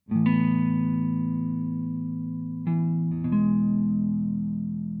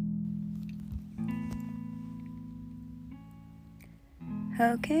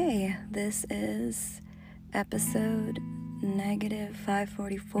Okay, this is episode negative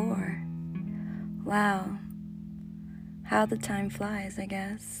 544. Wow, how the time flies, I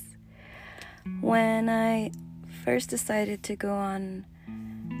guess. When I first decided to go on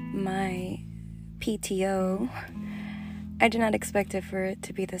my PTO, I did not expect it for it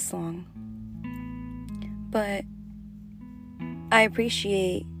to be this long. But I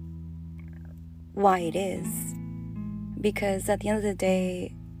appreciate why it is. Because at the end of the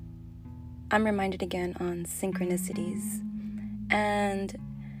day, I'm reminded again on synchronicities and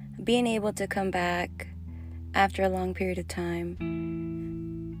being able to come back after a long period of time,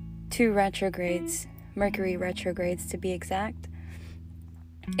 2 retrogrades, Mercury retrogrades to be exact.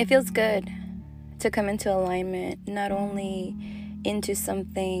 It feels good to come into alignment, not only into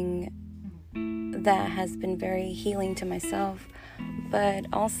something that has been very healing to myself, but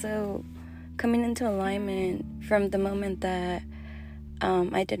also coming into alignment from the moment that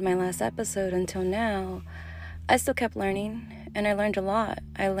I did my last episode until now. I still kept learning, and I learned a lot.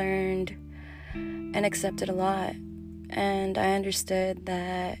 I learned and accepted a lot, and I understood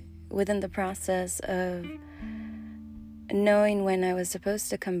that within the process of knowing when I was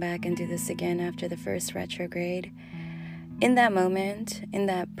supposed to come back and do this again after the first retrograde, in that moment, in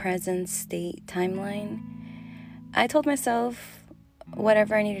that present state timeline, I told myself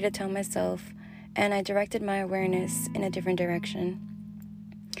whatever I needed to tell myself, and I directed my awareness in a different direction.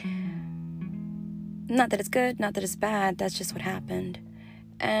 Not that it's good, not that it's bad, that's just what happened.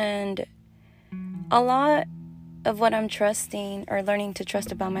 And a lot of what I'm trusting or learning to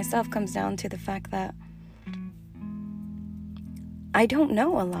trust about myself comes down to the fact that I don't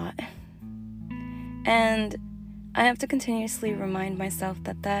know a lot. And I have to continuously remind myself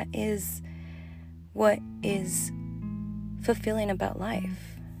that that is what is fulfilling about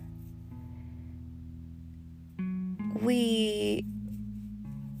life.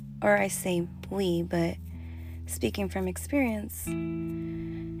 I say we, but speaking from experience,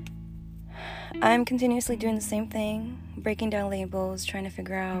 I'm continuously doing the same thing, breaking down labels, trying to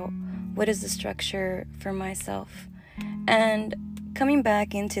figure out what is the structure for myself. And coming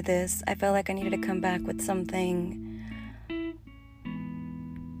back into this, I felt like I needed to come back with something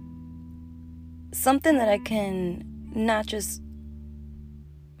that I can not just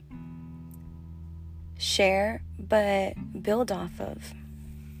share, but build off of.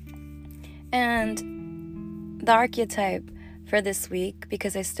 And the archetype for this week,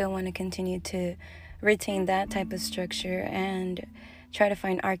 because I still want to continue to retain that type of structure and try to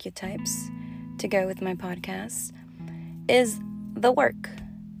find archetypes to go with my podcast, is the work.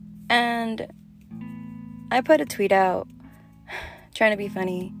 And I put a tweet out trying to be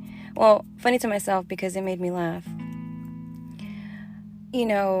funny. Well, funny to myself because it made me laugh.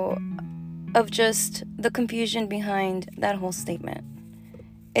 Of just the confusion behind that whole statement.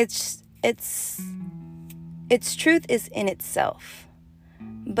 Its truth is in itself,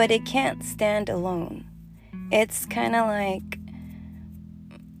 but it can't stand alone. It's kind of like,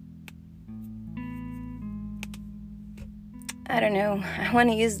 I don't know, I want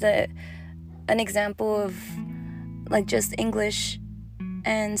to use an example of like just English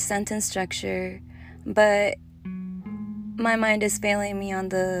and sentence structure, but my mind is failing me on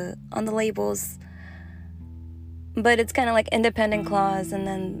the labels. But it's kind of like independent clause and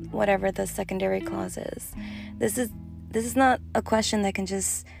then whatever the secondary clause is. This is not a question that can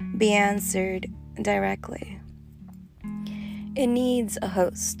just be answered directly. It needs a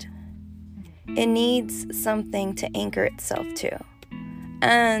host. It needs something to anchor itself to.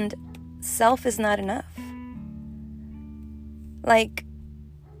 And self is not enough. Like,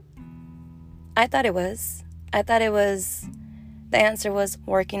 I thought it was. The answer was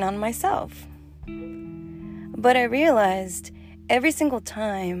working on myself. But I realized every single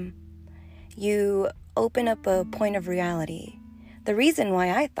time you open up a point of reality, the reason why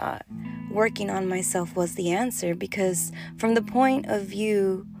I thought working on myself was the answer, because from the point of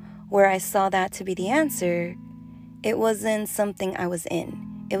view where I saw that to be the answer, it wasn't something I was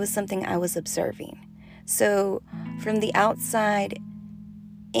in. It was something I was observing. So from the outside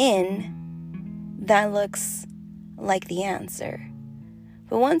in, that looks like the answer.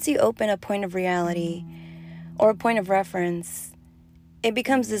 But once you open a point of reality or a point of reference, it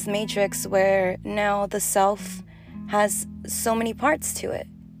becomes this matrix where now the self has so many parts to it.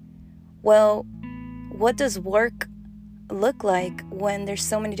 Well, what does work look like when there's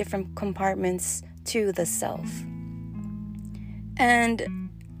so many different compartments to the self? And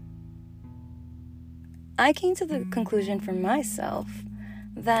I came to the conclusion for myself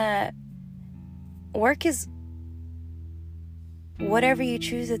that work is whatever you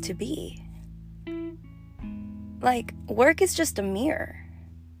choose it to be. Like, work is just a mirror.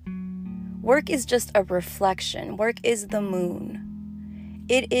 Work is just a reflection. Work is the moon.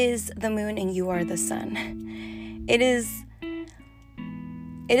 It is the moon and you are the sun. It is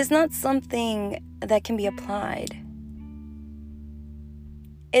not something that can be applied.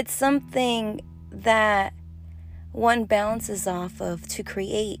 It's something that one bounces off of to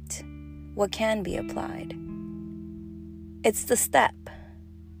create what can be applied. It's the step.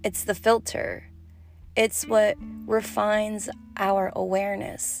 It's the filter. It's what refines our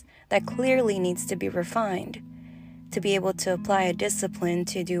awareness that clearly needs to be refined to be able to apply a discipline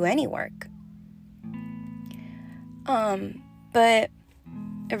to do any work. But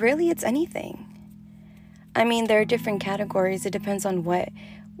really it's anything. I mean, there are different categories. It depends on what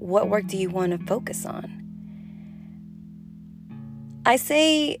work do you want to focus on. I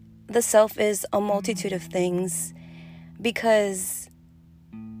say the self is a multitude of things because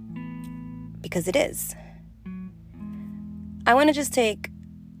it is. I want to just take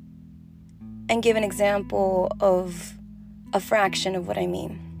and give an example of a fraction of what I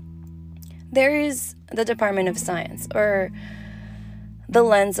mean. There is the Department of Science, or the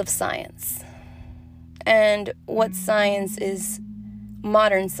lens of science. And what science is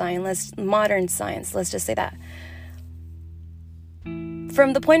modern science, let's just say that.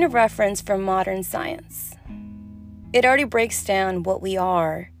 From the point of reference from modern science, it already breaks down what we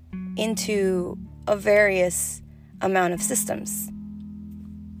are into a various amount of systems.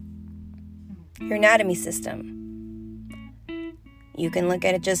 Your anatomy system. You can look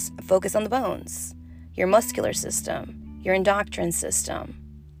at it, just focus on the bones. Your muscular system, your endocrine system.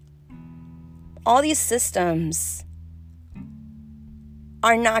 All these systems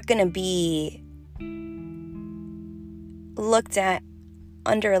are not going to be looked at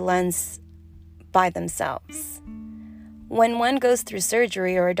under a lens by themselves. When one goes through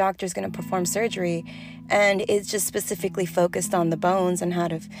surgery, or a doctor's going to perform surgery, and it's just specifically focused on the bones and how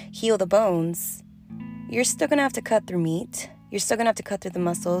to heal the bones, you're still going to have to cut through meat. You're still going to have to cut through the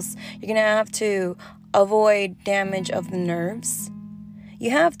muscles. You're going to have to avoid damage of the nerves.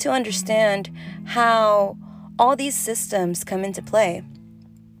 You have to understand how all these systems come into play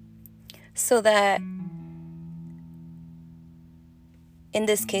so that, in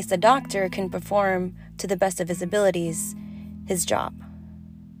this case, the doctor can perform to the best of his abilities his job.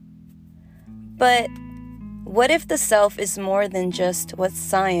 But what if the self is more than just what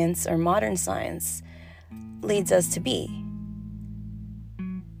science or modern science leads us to be?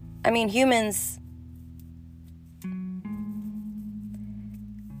 I mean, humans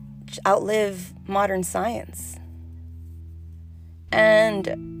outlive modern science.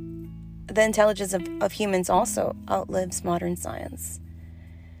 And the intelligence of humans also outlives modern science.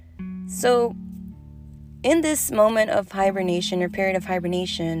 So, in this moment of hibernation, or period of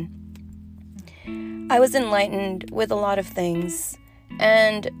hibernation, I was enlightened with a lot of things,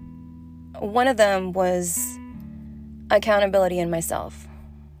 and one of them was accountability in myself.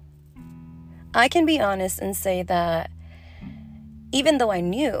 I can be honest and say that even though I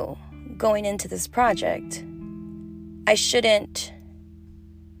knew going into this project, I shouldn't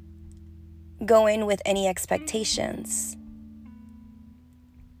go in with any expectations.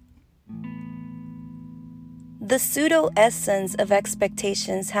 The pseudo-essence of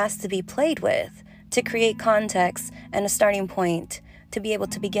expectations has to be played with to create context and a starting point to be able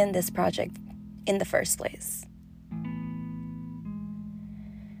to begin this project in the first place.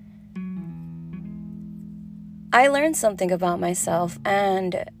 I learned something about myself,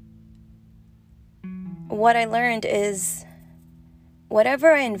 and what I learned is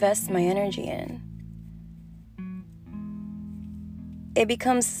whatever I invest my energy in, it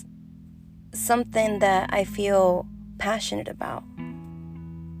becomes something that I feel passionate about.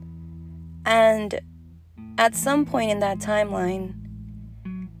 And at some point in that timeline,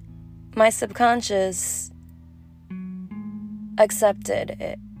 my subconscious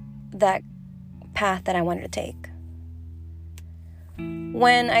accepted that path that I wanted to take.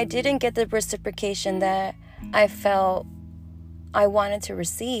 When I didn't get the reciprocation that I felt I wanted to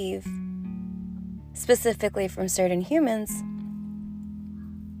receive, specifically from certain humans,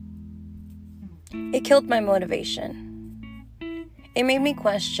 it killed my motivation. It made me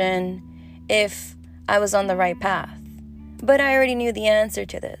question if I was on the right path. But I already knew the answer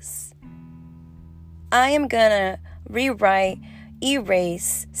to this. I am gonna rewrite,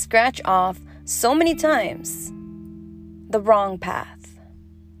 erase, scratch off so many times the wrong path.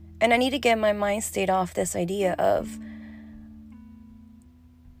 And I need to get my mind state off this idea of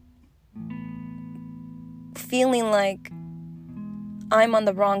feeling like I'm on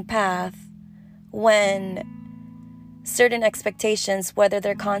the wrong path when certain expectations, whether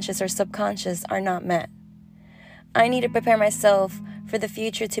they're conscious or subconscious, are not met. I need to prepare myself for the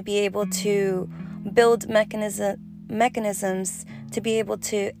future to be able to build mechanisms to be able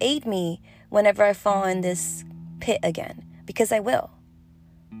to aid me whenever I fall in this pit again, because I will.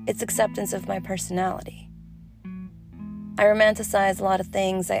 It's acceptance of my personality. I romanticize a lot of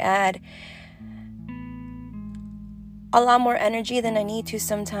things. I add a lot more energy than I need to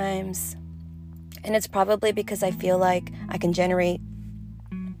sometimes. And it's probably because I feel like I can generate,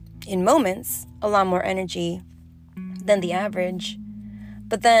 in moments, a lot more energy than the average.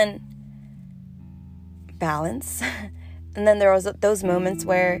 But then, balance. And then there are those moments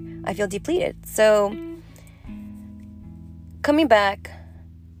where I feel depleted. So, coming back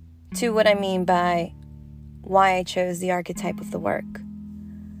to what I mean by why I chose the archetype of the work.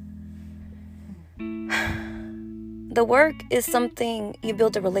 The work is something you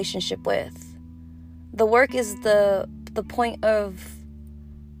build a relationship with. The work is the point of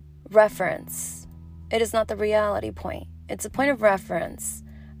reference. It is not the reality point. It's a point of reference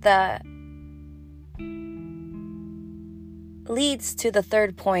that leads to the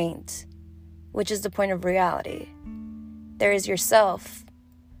third point, which is the point of reality. There is yourself,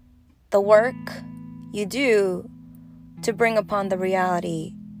 the work you do to bring upon the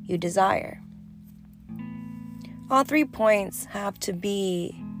reality you desire. All 3 points have to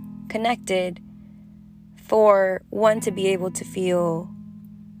be connected for one to be able to feel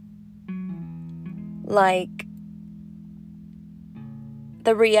like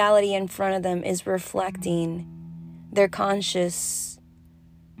the reality in front of them is reflecting their conscious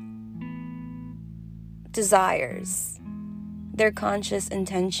desires, their conscious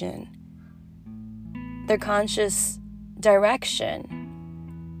intention, their conscious direction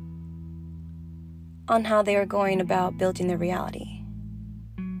on how they are going about building their reality.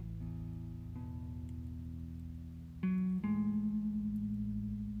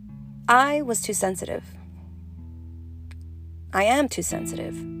 I was too sensitive. I am too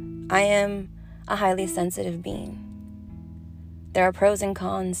sensitive. I am a highly sensitive being. There are pros and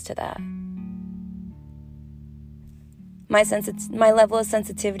cons to that. My level of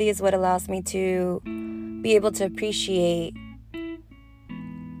sensitivity is what allows me to be able to appreciate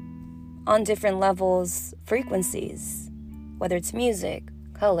on different levels frequencies, whether it's music,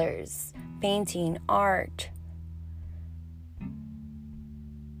 colors, painting, art,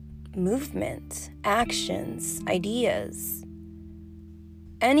 movement, actions, ideas,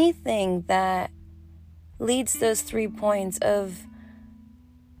 anything that leads those 3 points of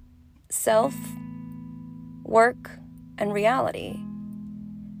self, work, and reality.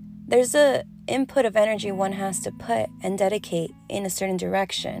 There's a input of energy one has to put and dedicate in a certain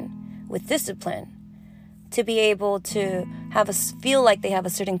direction with discipline to be able to feel like they have a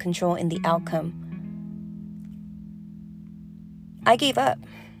certain control in the outcome. I gave up.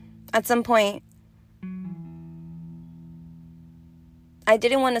 At some point, I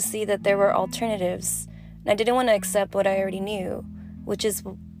didn't want to see that there were alternatives, and I didn't want to accept what I already knew, which is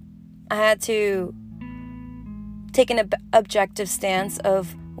I had to take an objective stance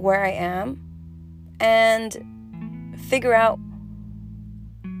of where I am and figure out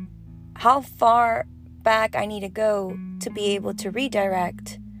how far back I need to go to be able to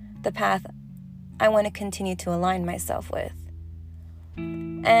redirect the path I want to continue to align myself with.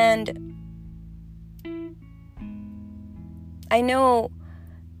 And I know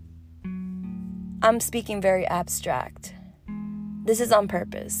I'm speaking very abstract. This is on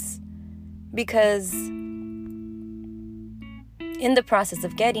purpose because in the process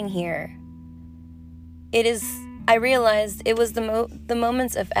of getting here, I realized it was the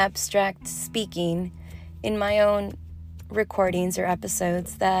moments of abstract speaking in my own recordings or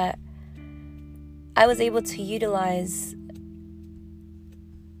episodes that I was able to utilize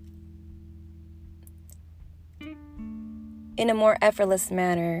in a more effortless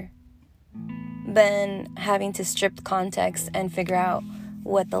manner than having to strip context and figure out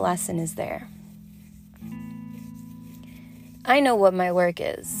what the lesson is there. I know what my work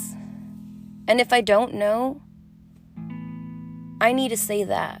is. And if I don't know, I need to say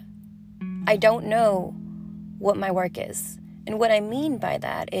that. I don't know what my work is. And what I mean by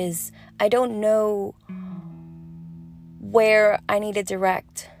that is I don't know where I need to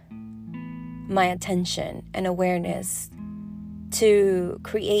direct my attention and awareness to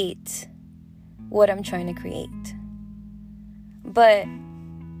create what I'm trying to create. But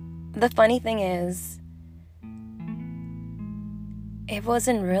the funny thing is, it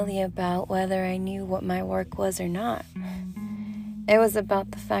wasn't really about whether I knew what my work was or not. It was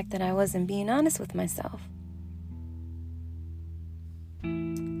about the fact that I wasn't being honest with myself.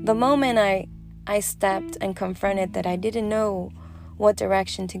 The moment I stepped and confronted that I didn't know what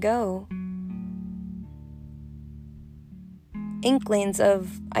direction to go, inklings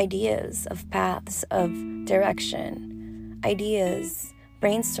of ideas, of paths, of direction. Ideas,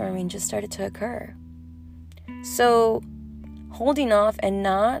 brainstorming just started to occur. So holding off and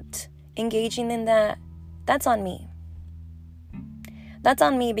not engaging in that, that's on me. That's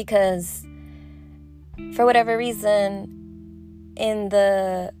on me because for whatever reason, in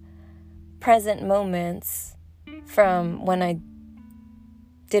the present moments from when I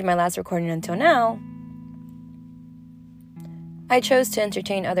did my last recording until now, I chose to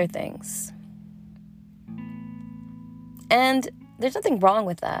entertain other things. And there's nothing wrong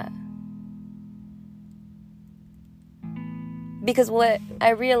with that. Because what I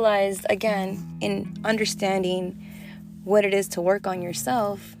realized, again, in understanding what it is to work on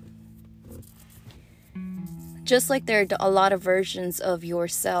yourself, just like there are a lot of versions of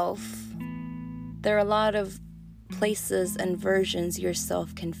yourself, there are a lot of places and versions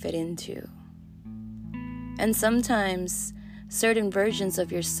yourself can fit into. And sometimes certain versions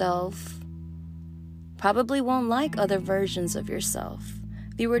of yourself probably won't like other versions of yourself.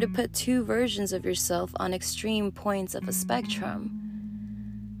 If you were to put two versions of yourself on extreme points of a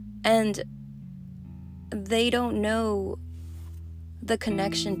spectrum, and they don't know the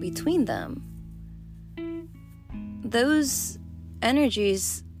connection between them, those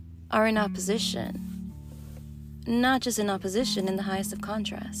energies are in opposition. Not just in opposition, in the highest of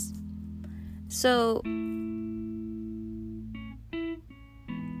contrast. So,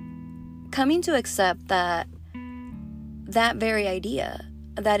 coming to accept that very idea,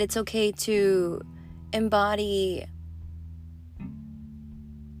 that it's okay to embody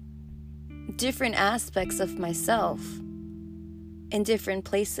different aspects of myself in different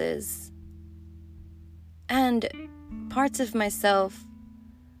places, and parts of myself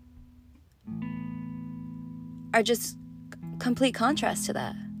are just complete contrast to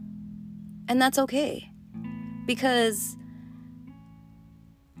that. And that's okay. Because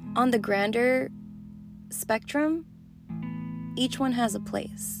on the grander spectrum, each one has a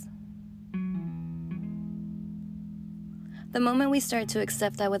place. The moment we start to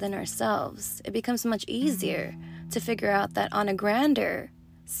accept that within ourselves, it becomes much easier to figure out that on a grander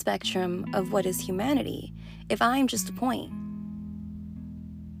spectrum of what is humanity, if I'm just a point,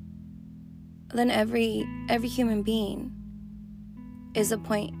 then every human being is a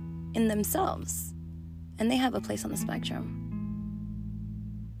point in themselves, and they have a place on the spectrum.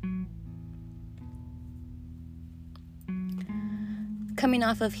 Coming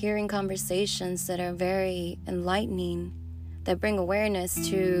off of hearing conversations that are very enlightening, that bring awareness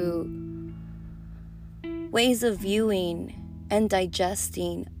to ways of viewing and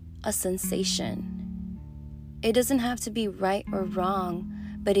digesting a sensation. It doesn't have to be right or wrong,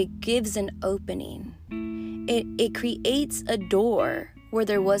 but it gives an opening. It creates a door where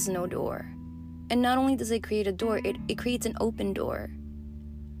there was no door. And not only does it create a door, it creates an open door.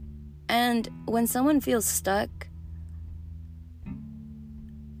 And when someone feels stuck,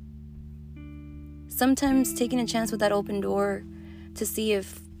 sometimes taking a chance with that open door to see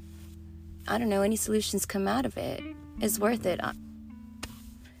if, I don't know, any solutions come out of it is worth it.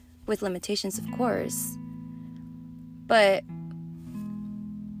 With limitations, of course. But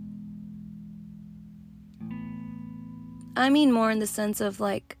I mean more in the sense of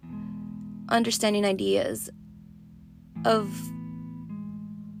like understanding ideas of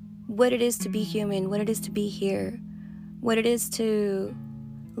what it is to be human, what it is to be here, what it is to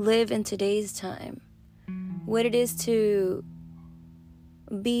live in today's time, what it is to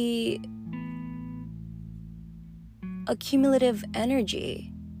be a cumulative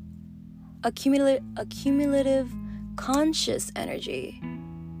energy, a cumulative conscious energy.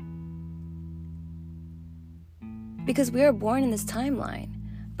 Because we are born in this timeline,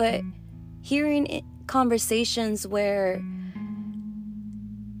 but hearing conversations where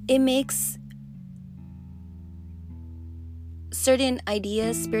it makes certain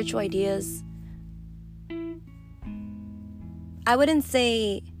ideas, spiritual ideas, I wouldn't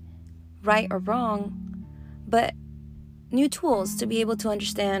say right or wrong, but new tools to be able to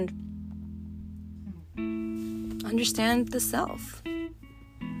understand the self.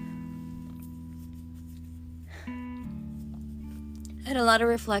 I had a lot of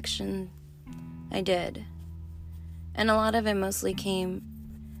reflection, I did. And a lot of it mostly came,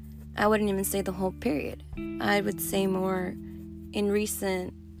 I wouldn't even say the whole period. I would say more in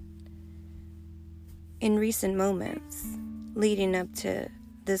recent moments leading up to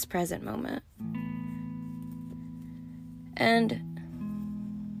this present moment. And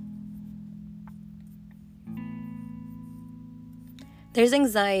there's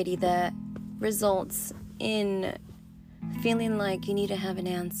anxiety that results in feeling like you need to have an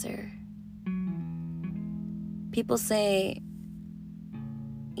answer. People say,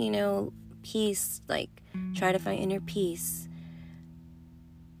 peace, like try to find inner peace,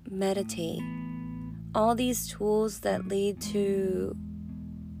 meditate. All these tools that lead to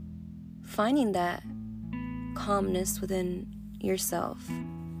finding that calmness within yourself.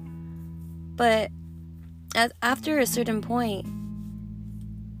 But after a certain point,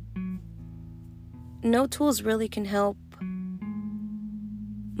 no tools really can help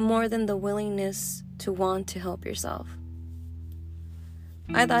more than the willingness to want to help yourself.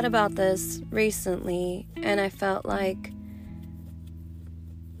 I thought about this recently, and I felt like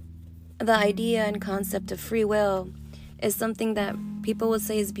the idea and concept of free will is something that people would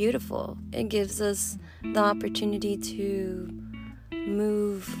say is beautiful. It gives us the opportunity to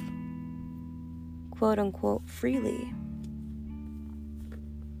move, quote unquote, freely.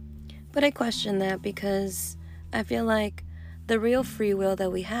 But I question that because I feel like the real free will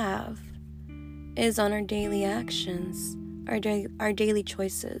that we have is on our daily actions, our daily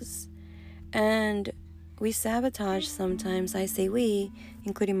choices. And we sabotage sometimes. I say we,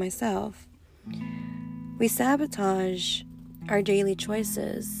 including myself. We sabotage our daily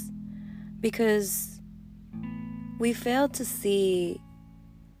choices because we fail to see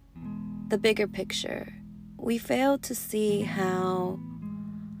the bigger picture. We fail to see how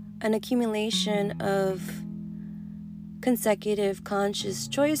an accumulation of consecutive conscious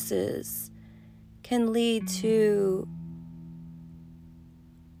choices can lead to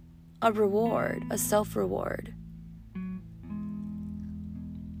a reward, a self-reward.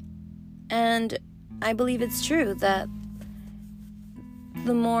 And I believe it's true that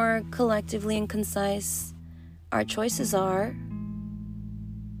the more collectively and concise our choices are,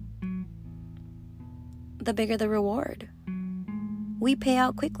 the bigger the reward. We pay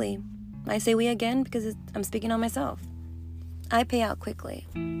out quickly. I say we again because I'm speaking on myself. I pay out quickly.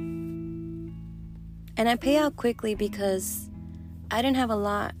 And I pay out quickly because I didn't have a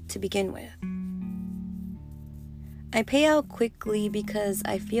lot to begin with. I pay out quickly because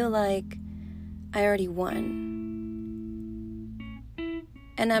I feel like I already won.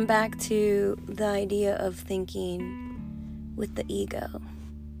 And I'm back to the idea of thinking with the ego.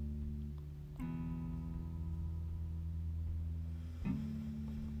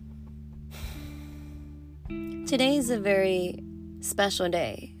 Today is a very special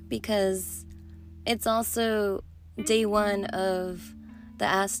day because it's also day one of the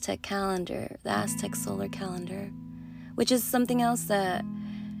Aztec calendar, the Aztec solar calendar, which is something else that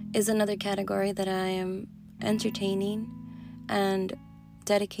is another category that I am entertaining and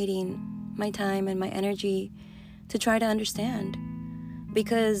dedicating my time and my energy to try to understand.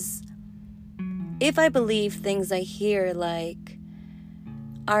 Because if I believe things I hear, like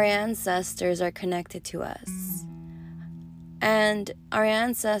our ancestors are connected to us, and our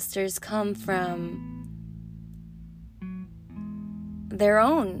ancestors come from their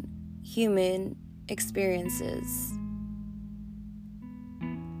own human experiences.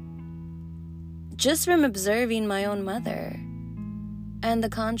 Just from observing my own mother and the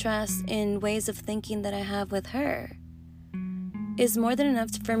contrast in ways of thinking that I have with her is more than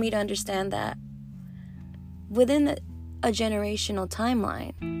enough for me to understand that within a generational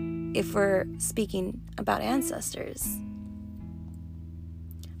timeline, if we're speaking about ancestors,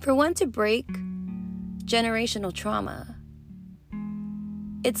 for one to break generational trauma,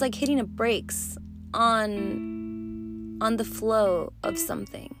 it's like hitting a brakes on the flow of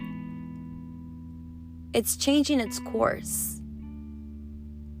something. It's changing its course.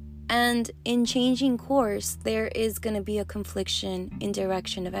 And in changing course, there is going to be a confliction in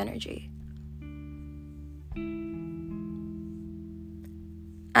direction of energy.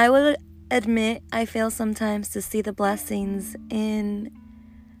 I will admit I fail sometimes to see the blessings in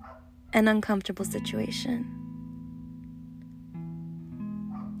an uncomfortable situation.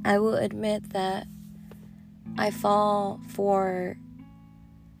 I will admit that I fall for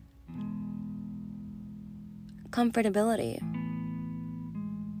comfortability.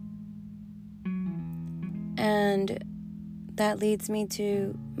 And that leads me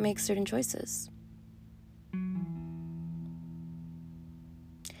to make certain choices.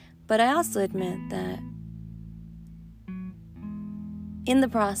 But I also admit that in the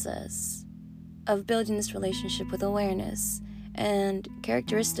process of building this relationship with awareness and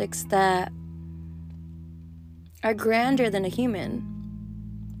characteristics that are grander than a human,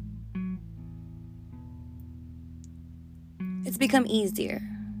 it's become easier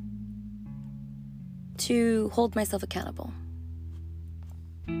to hold myself accountable.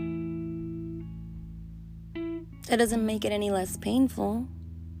 That doesn't make it any less painful,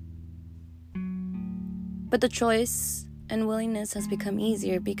 but the choice and willingness has become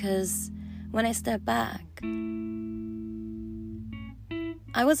easier because when I step back,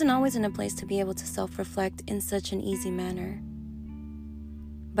 I wasn't always in a place to be able to self-reflect in such an easy manner.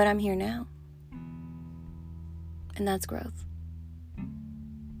 But I'm here now. And that's growth.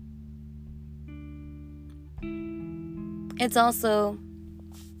 It's also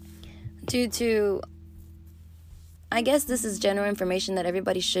due to, I guess this is general information that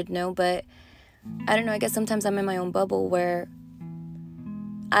everybody should know, but I don't know, I guess sometimes I'm in my own bubble where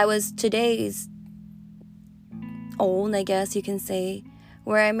I was today's old, I guess you can say,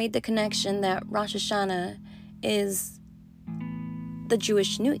 where I made the connection that Rosh Hashanah is the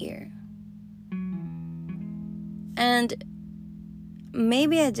Jewish New Year. And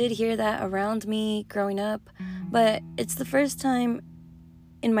maybe I did hear that around me growing up, but it's the first time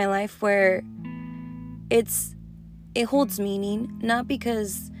in my life where it holds meaning, not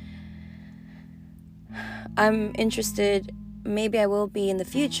because I'm interested, maybe I will be in the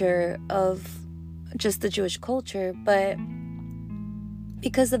future, of just the Jewish culture, but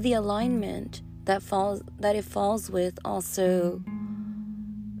because of the alignment that it falls with, also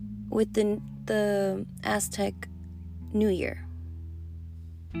with the Aztec New Year.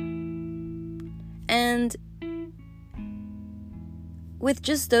 And with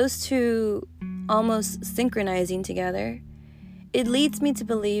just those two almost synchronizing together, it leads me to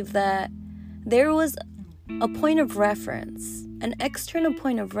believe that there was a point of reference, an external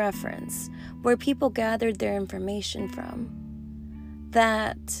point of reference, where people gathered their information from,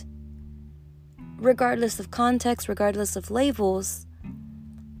 that regardless of context, regardless of labels,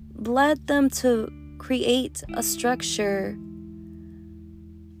 led them to create a structure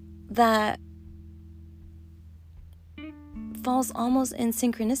that falls almost in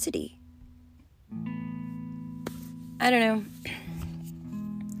synchronicity. I don't know.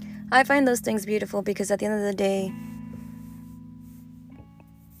 I find those things beautiful because at the end of the day,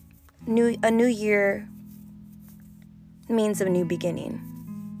 a new year means a new beginning.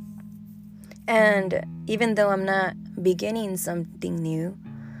 And even though I'm not beginning something new,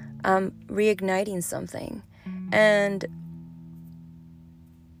 I'm reigniting something. And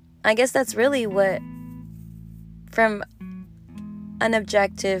I guess that's really what, from an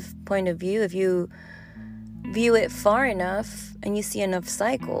objective point of view, if you view it far enough and you see enough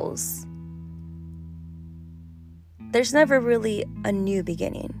cycles, there's never really a new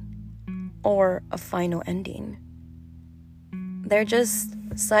beginning or a final ending. They're just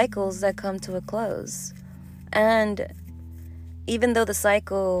cycles that come to a close. And even though the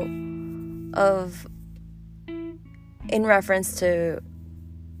cycle of, in reference to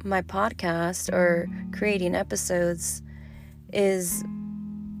my podcast or creating episodes, is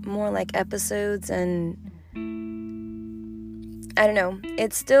more like episodes, and I don't know,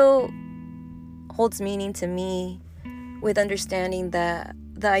 it still holds meaning to me, with understanding that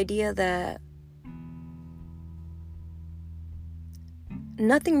the idea that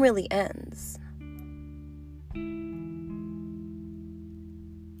nothing really ends.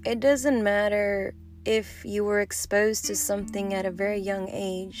 It doesn't matter if you were exposed to something at a very young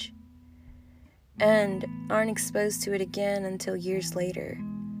age and aren't exposed to it again until years later.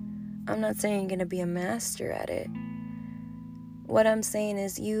 I'm not saying you're going to be a master at it. What I'm saying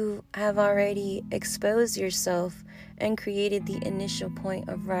is you have already exposed yourself and created the initial point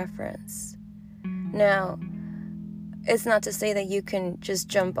of reference. Now, it's not to say that you can just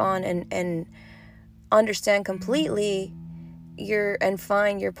jump on and understand completely and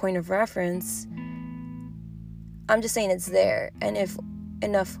find your point of reference. I'm just saying it's there. And if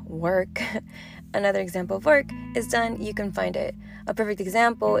enough work, another example of work, is done, you can find it. A perfect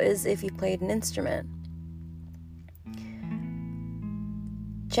example is if you played an instrument.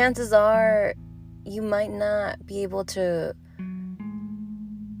 Chances are you might not be able to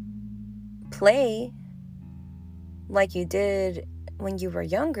play like you did when you were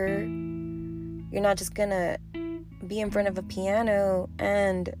younger. You're not just gonna be in front of a piano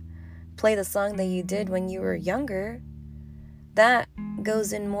and play the song that you did when you were younger. That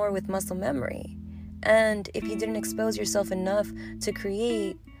goes in more with muscle memory. And if you didn't expose yourself enough to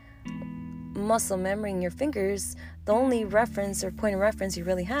create muscle memory in your fingers, the only reference or point of reference you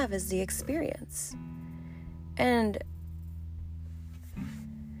really have is the experience. And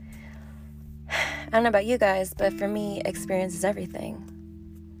I don't know about you guys, but for me, experience is everything.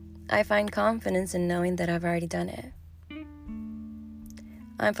 I find confidence in knowing that I've already done it.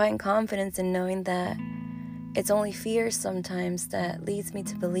 I find confidence in knowing that it's only fear sometimes that leads me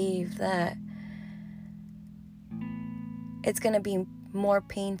to believe that it's going to be more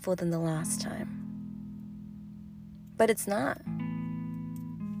painful than the last time. But it's not.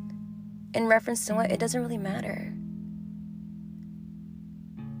 In reference to what? It doesn't really matter.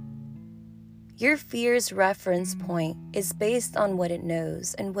 Your fear's reference point is based on what it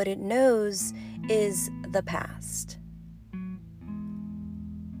knows, and what it knows is the past.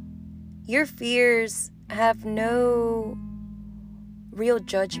 Your fears have no real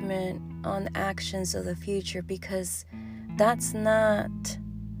judgment on actions of the future, because that's not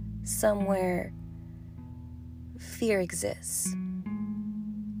somewhere fear exists.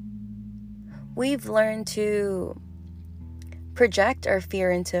 We've learned to project our fear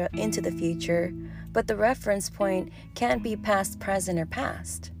into the future, but the reference point can't be past, present, or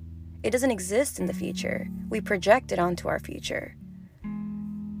past. It doesn't exist in the future. We project it onto our future.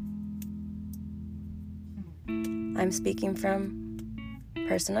 I'm speaking from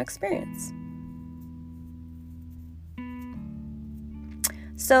personal experience.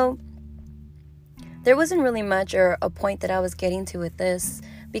 So there wasn't really much or a point that I was getting to with this,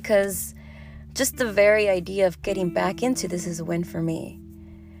 because just the very idea of getting back into this is a win for me.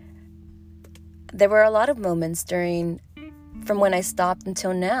 There were a lot of moments from when I stopped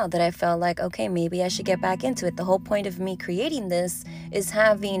until now that I felt like, okay, maybe I should get back into it. The whole point of me creating this is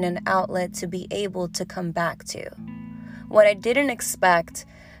having an outlet to be able to come back to. What I didn't expect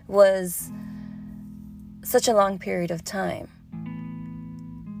was such a long period of time,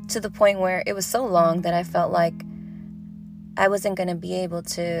 to the point where it was so long that I felt like I wasn't going to be able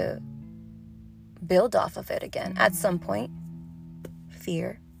to build off of it again at some point.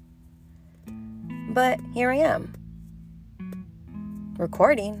 Fear. But here I am,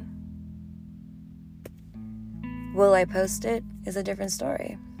 recording. Will I post it is a different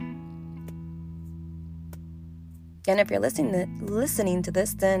story. And if you're listening to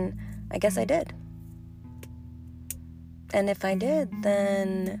this, then I guess I did. And if I did,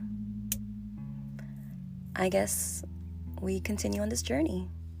 then I guess we continue on this journey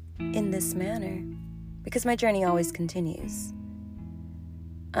in this manner, because my journey always continues.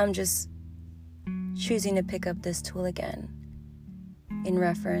 I'm just choosing to pick up this tool again in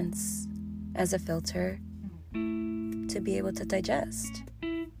reference as a filter to be able to digest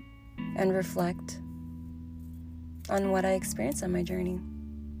and reflect on what I experienced on my journey.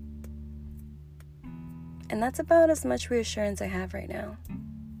 And that's about as much reassurance I have right now.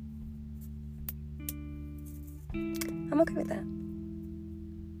 I'm okay with that.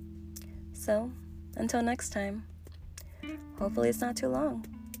 So, until next time, hopefully it's not too long.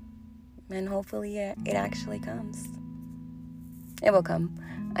 And hopefully it actually comes. It will come.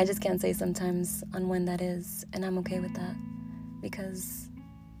 I just can't say sometimes on when that is, and I'm okay with that, because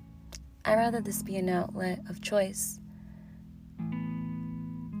I'd rather this be an outlet of choice.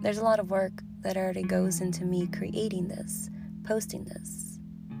 There's a lot of work that already goes into me creating this, posting this.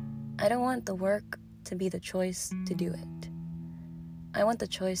 I don't want the work to be the choice to do it. I want the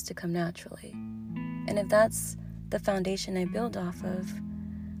choice to come naturally. And if that's the foundation I build off of,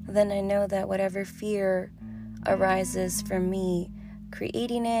 then I know that whatever fear arises from me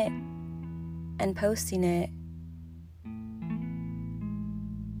creating it and posting it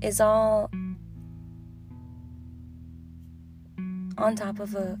is all on top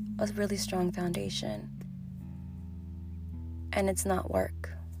of a really strong foundation. And it's not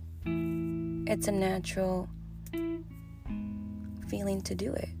work. It's a natural feeling to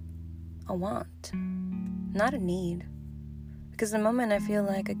do it. A want, not a need. Because the moment I feel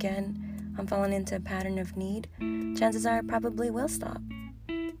like, again, I'm falling into a pattern of need, chances are I probably will stop.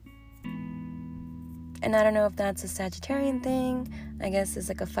 And I don't know if that's a Sagittarian thing. I guess it's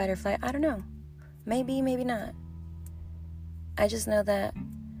like a fight or flight. I don't know. Maybe, maybe not. I just know that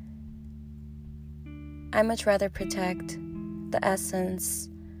I much rather protect the essence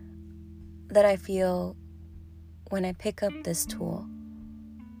that I feel when I pick up this tool,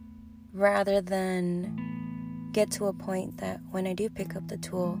 rather than get to a point that when I do pick up the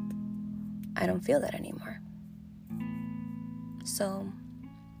tool, I don't feel that anymore. So,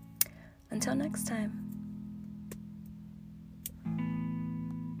 until next time.